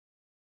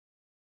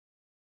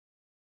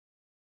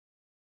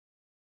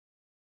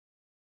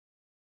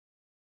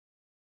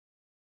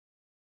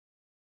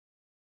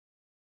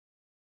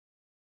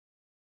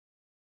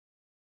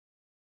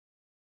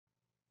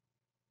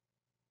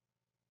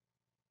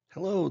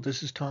Hello,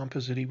 this is Tom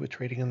Pizzuti with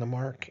Trading on the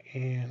Mark,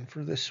 and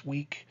for this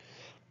week,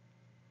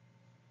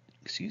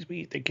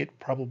 I think it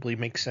probably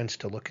makes sense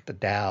to look at the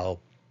Dow.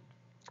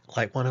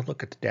 I want to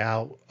look at the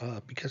Dow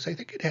because I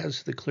think it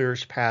has the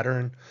clearest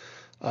pattern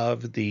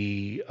of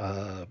the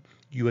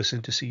U.S.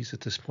 indices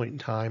at this point in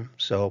time.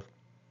 So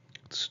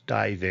let's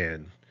dive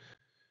in.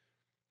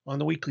 On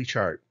the weekly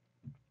chart,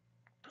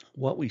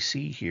 what we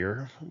see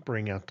here, I'll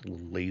bring out the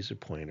laser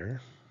pointer,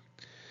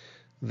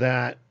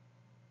 that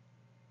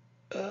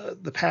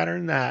the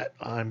pattern that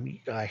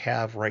I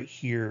have right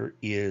here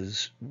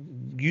is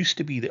used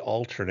to be the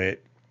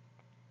alternate,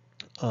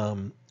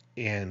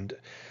 and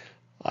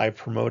I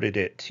promoted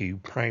it to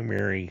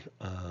primary,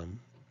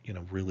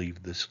 really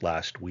this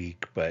last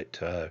week,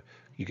 but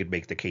you could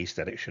make the case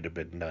that it should have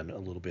been done a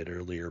little bit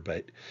earlier.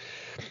 But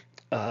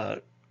uh,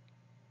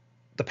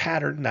 the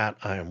pattern that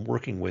I'm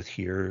working with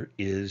here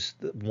is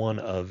one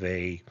of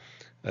a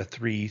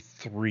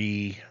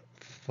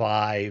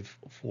 3-3-5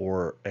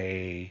 for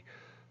a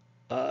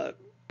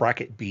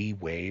bracket B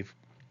wave,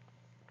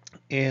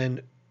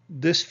 and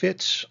this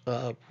fits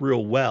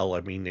real well.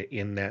 I mean,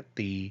 in that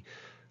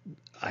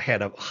I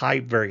had a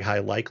very high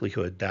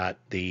likelihood that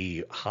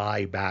the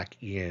high back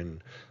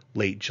in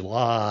late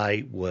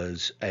July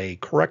was a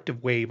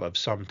corrective wave of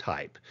some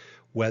type,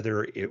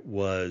 whether it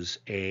was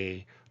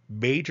a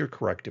major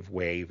corrective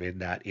wave, and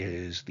that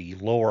is the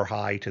lower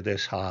high to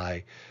this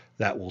high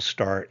that will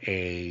start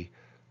a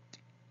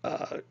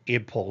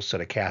impulse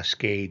and a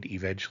cascade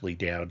eventually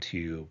down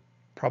to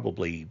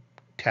probably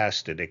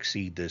test and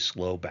exceed this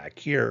low back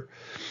here,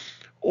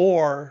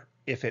 or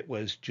if it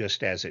was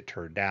just as it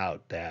turned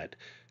out that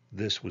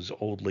this was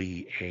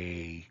only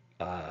a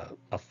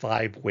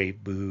 5 wave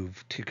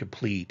move to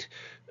complete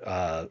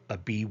a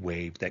B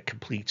wave that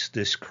completes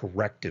this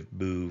corrective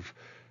move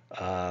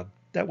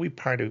that we've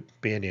kind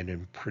of been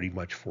in pretty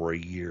much for a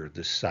year.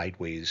 This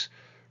sideways,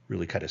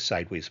 really kind of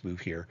sideways move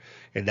here,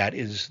 and that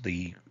is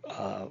the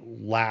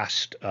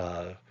last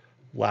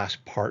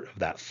part of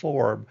that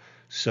form,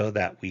 so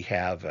that we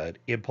have an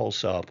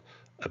impulse up,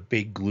 a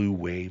big glue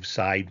wave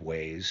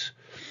sideways,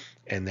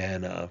 and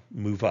then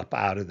move up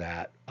out of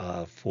that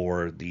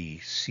for the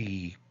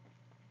C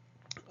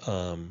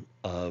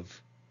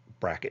of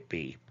bracket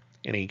B.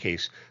 In any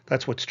case,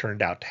 that's what's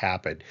turned out to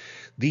happen.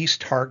 These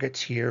targets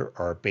here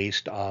are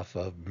based off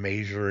of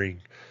measuring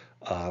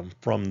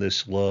from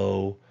this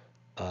low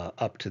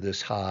up to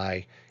this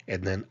high,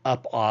 and then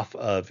up off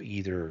of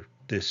either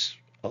this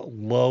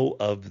low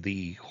of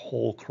the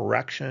whole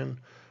correction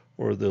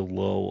or the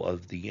low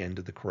of the end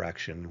of the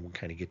correction. We'll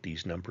kind of get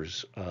these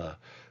numbers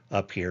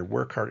up here.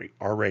 We're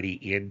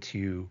already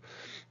into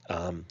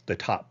the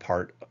top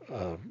part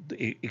of,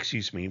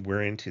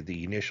 we're into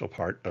the initial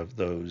part of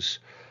those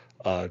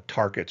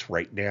targets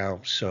right now.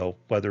 So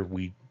whether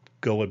we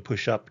go and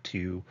push up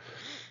to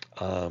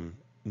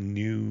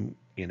new,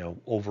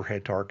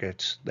 overhead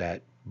targets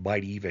that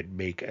might even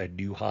make a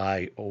new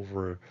high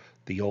over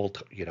the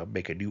old,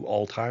 make a new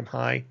all-time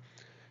high,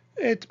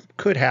 it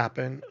could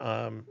happen.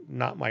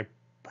 Not my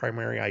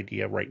primary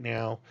idea right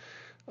now.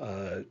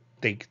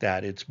 Think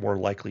that it's more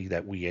likely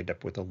that we end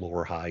up with a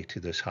lower high to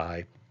this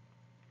high.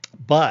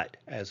 But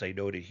as I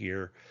noted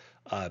here,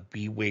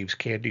 B waves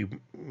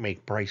can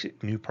make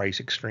new price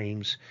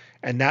extremes,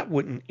 and that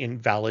wouldn't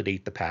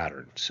invalidate the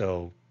pattern.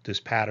 So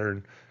this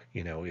pattern,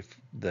 if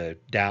the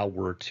Dow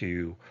were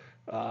to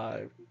uh,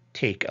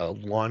 take a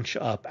launch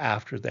up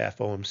after the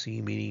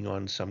FOMC meeting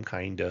on some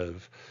kind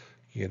of,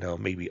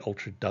 maybe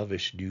ultra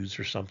dovish news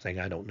or something,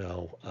 I don't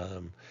know.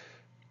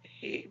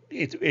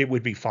 It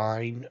would be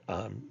fine.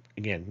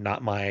 Again,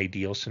 not my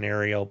ideal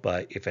scenario,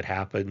 but if it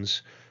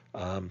happens,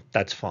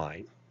 that's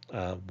fine.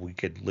 We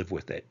could live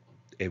with it.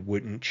 It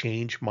wouldn't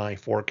change my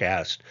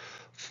forecast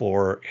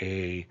for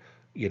a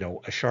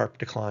sharp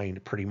decline,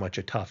 pretty much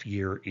a tough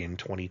year in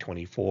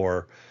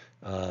 2024,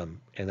 and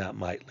that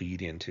might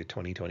lead into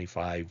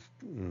 2025.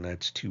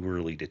 That's too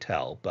early to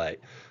tell, but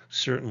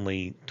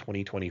certainly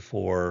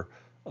 2024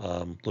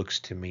 looks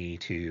to me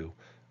to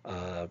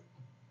uh,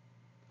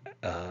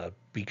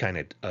 be kind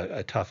of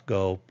a tough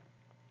go,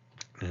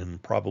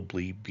 and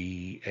probably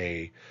be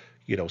a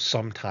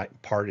some type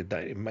part of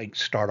that. It might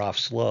start off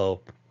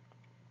slow,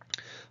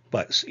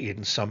 but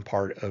in some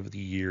part of the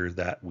year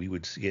that we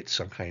would get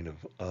some kind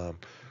of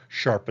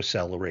sharp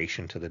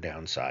acceleration to the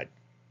downside.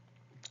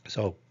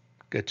 So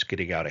it's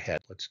getting out ahead.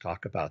 Let's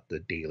talk about the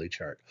daily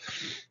chart.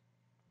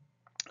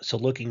 So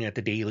looking at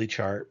the daily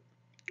chart,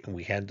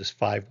 we had this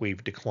 5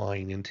 wave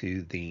decline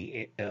into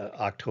the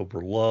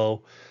October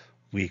low.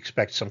 We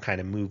expect some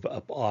kind of move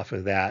up off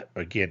of that.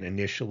 Again,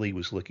 initially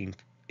was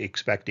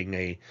expecting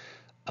a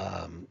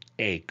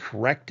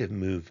corrective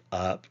move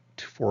up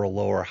for a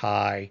lower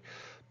high.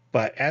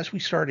 But as we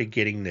started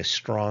getting this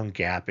strong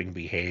gapping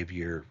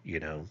behavior,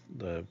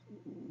 the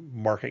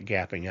market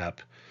gapping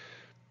up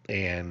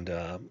and,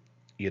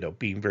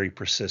 being very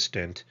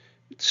persistent,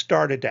 it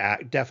started to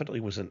act,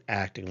 definitely wasn't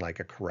acting like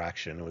a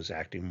correction. It was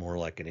acting more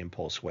like an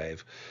impulse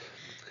wave.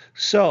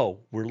 So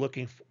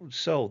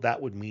so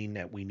that would mean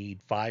that we need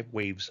 5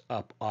 waves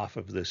up off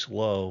of this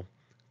low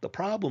The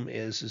problem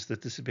is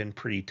that this has been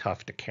pretty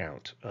tough to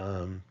count.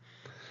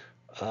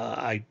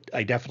 I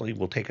definitely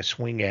will take a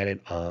swing at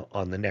it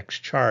on the next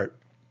chart,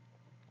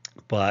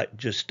 but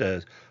just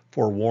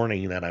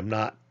forewarning that I'm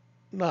not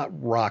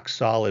rock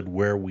solid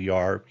where we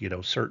are,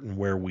 certain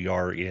where we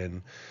are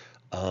in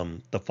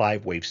the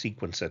 5-wave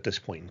sequence at this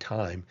point in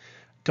time.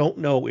 Don't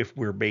know if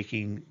we're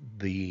making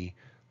the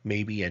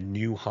maybe a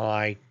new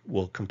high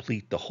will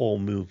complete the whole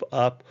move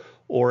up,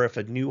 or if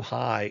a new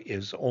high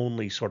is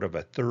only sort of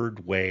a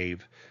third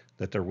wave,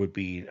 that there would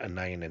be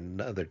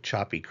another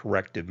choppy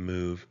corrective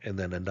move and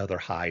then another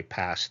high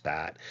past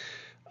that.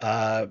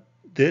 Uh,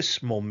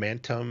 this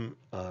momentum,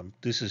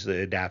 this is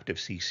the adaptive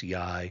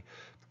CCI,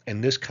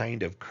 and this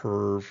kind of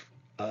curve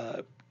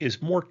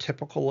is more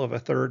typical of a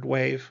third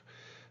wave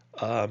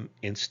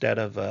instead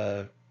of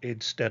a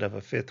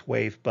fifth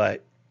wave.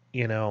 But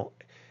you know,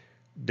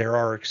 there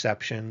are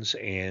exceptions,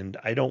 and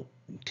I don't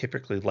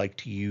typically like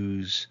to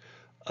use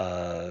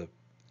a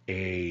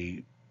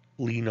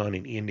lean on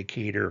an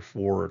indicator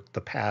for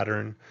the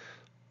pattern,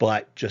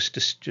 but just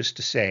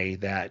to say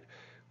that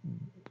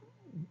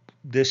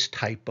this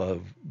type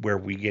of where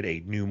we get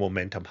a new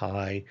momentum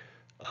high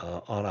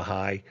on a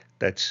high,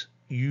 that's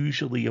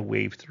usually a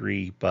wave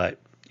three, but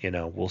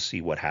we'll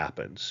see what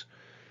happens.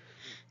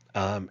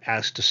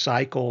 As to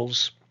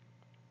cycles,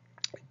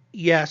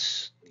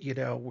 yes,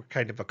 we're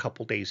kind of a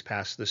couple days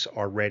past this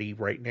already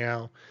right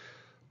now,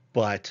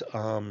 but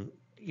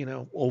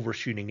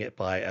overshooting it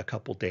by a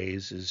couple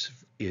days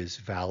is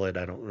valid.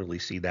 I don't really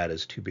see that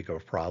as too big of a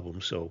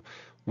problem. So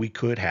we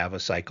could have a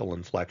cycle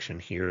inflection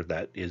here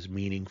that is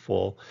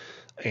meaningful,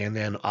 and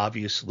then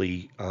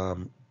obviously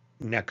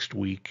next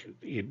week,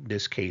 in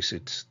this case,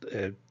 it's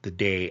the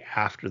day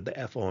after the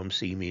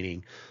FOMC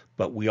meeting.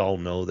 But we all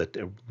know that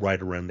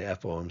right around the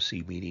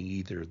FOMC meeting,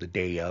 either the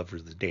day of or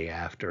the day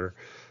after,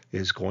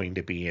 is going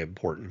to be an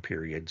important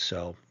period.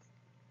 So,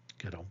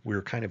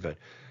 we're kind of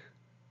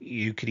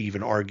you could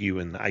even argue,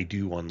 and I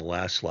do on the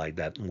last slide,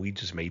 that we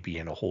just may be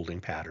in a holding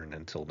pattern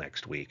until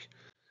next week.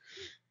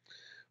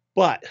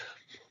 But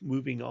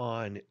moving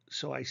on,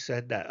 so I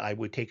said that I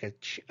would take a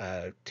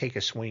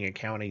swing at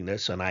counting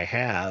this, and I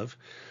have.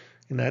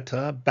 And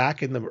that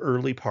back in the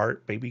early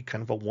part, maybe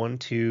kind of a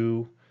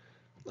 1-2,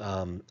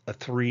 a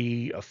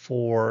 3, a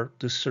 4.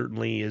 This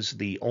certainly is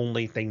the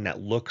only thing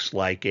that looks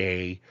like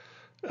a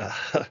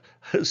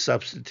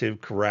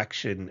substantive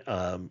correction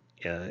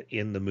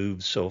in the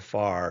move so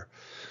far.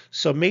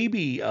 So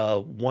maybe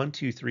 1,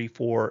 2, 3,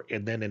 4,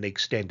 and then an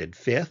extended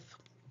fifth,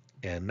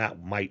 and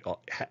that might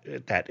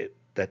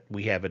that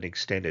we have an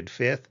extended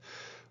fifth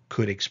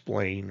could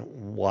explain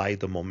why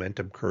the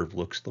momentum curve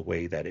looks the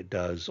way that it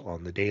does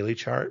on the daily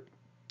chart.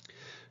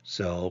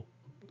 So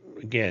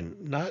again,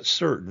 not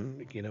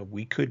certain.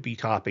 We could be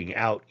topping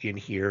out in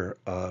here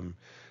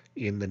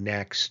in the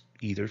next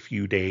either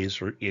few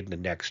days or in the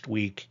next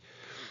week.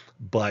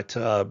 But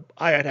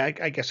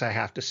I guess I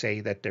have to say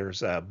that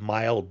there's a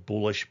mild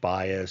bullish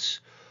bias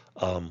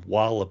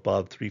while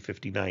above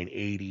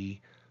 359.80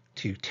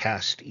 to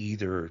test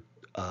either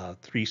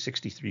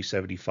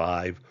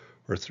 363.75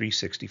 or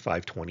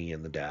 365.20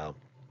 in the Dow.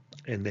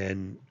 And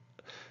then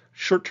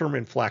short-term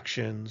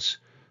inflections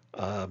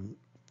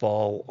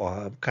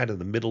fall kind of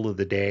the middle of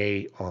the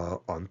day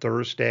on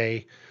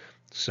Thursday.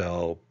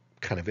 So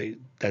kind of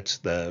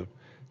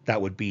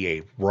that would be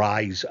a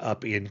rise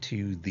up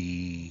into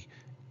the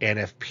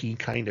NFP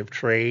kind of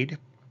trade,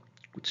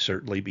 which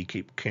certainly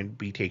can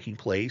be taking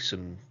place,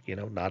 and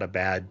not a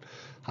bad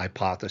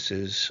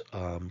hypothesis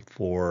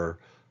for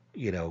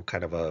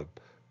kind of a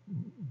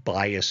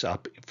bias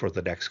up for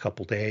the next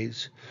couple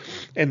days.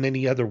 And then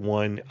the other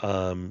one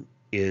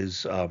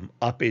is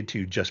up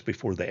into just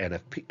before the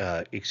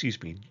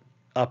NFP,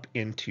 up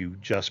into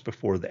just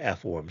before the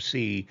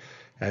FOMC,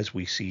 as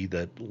we see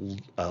the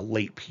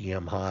late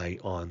PM high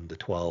on the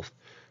 12th.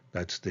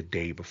 That's the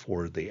day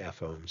before the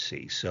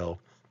FOMC. So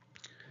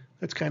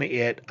that's kind of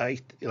it.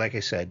 Like I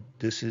said,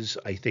 this is,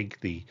 I think,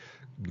 the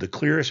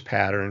clearest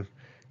pattern,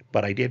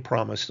 but I did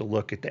promise to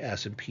look at the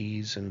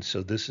S&Ps, and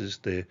so this is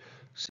the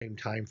same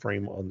time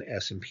frame on the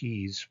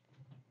S&Ps.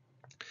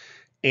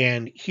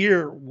 And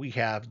here we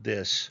have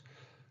this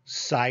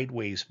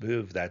sideways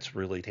move that's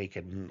really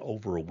taken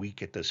over a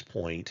week at this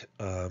point.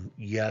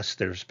 Yes,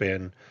 there's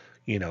been,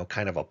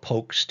 kind of a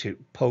pokes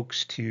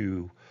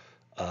to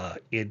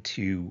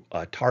into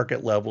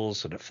target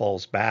levels, and it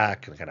falls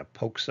back and kind of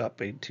pokes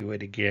up into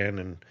it again,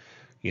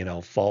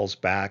 and falls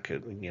back.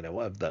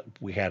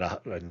 We had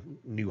a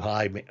new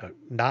high,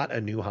 not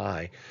a new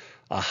high,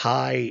 a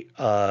high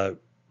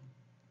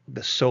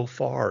that so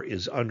far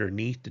is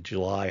underneath the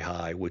July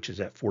high, which is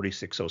at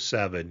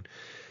 46.07.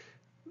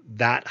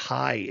 That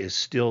high is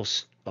still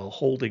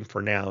holding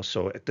for now.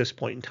 So at this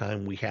point in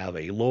time, we have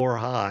a lower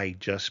high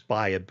just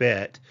by a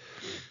bit.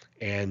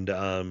 And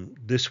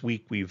this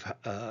week we've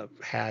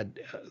had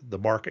the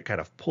market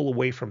kind of pull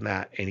away from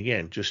that, and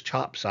again, just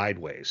chop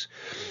sideways.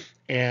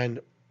 And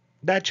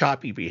that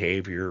choppy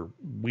behavior,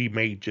 we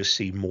may just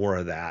see more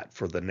of that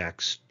for the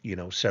next,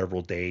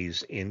 several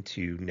days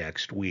into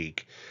next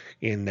week.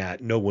 in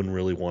that no one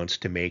really wants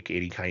to make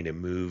any kind of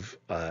move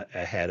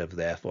ahead of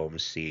the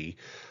FOMC.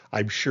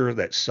 I'm sure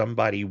that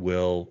somebody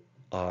will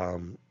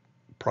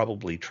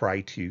probably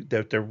try to,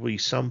 there will be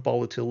some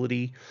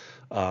volatility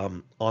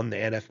on the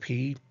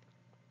NFP,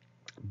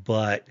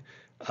 but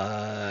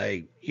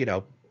you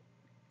know,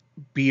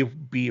 be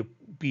be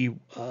be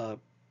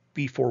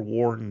be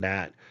forewarned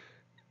that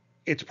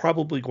it's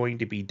probably going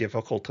to be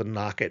difficult to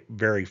knock it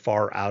very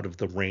far out of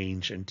the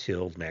range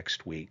until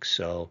next week.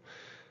 So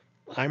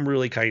I'm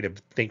really kind of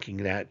thinking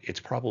that it's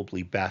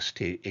probably best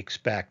to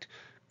expect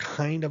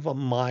kind of a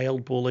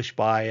mild bullish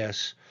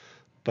bias,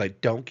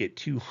 but don't get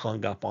too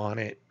hung up on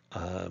it.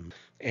 And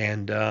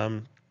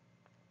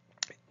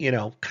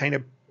kind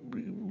of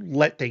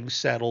let things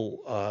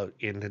settle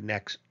into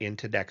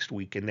next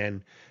week, and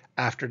then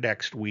after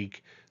next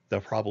week,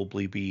 there'll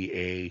probably be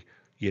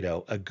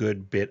a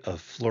good bit of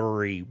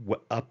flurry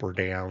up or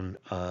down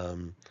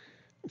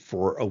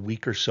for a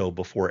week or so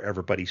before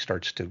everybody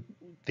starts to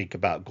think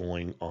about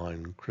going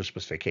on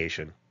Christmas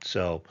vacation.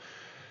 So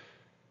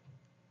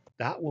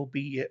that will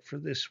be it for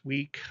this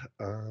week.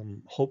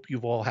 Hope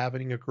you've all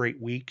having a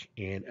great week,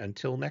 and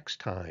until next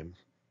time,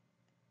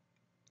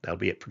 that'll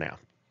be it for now.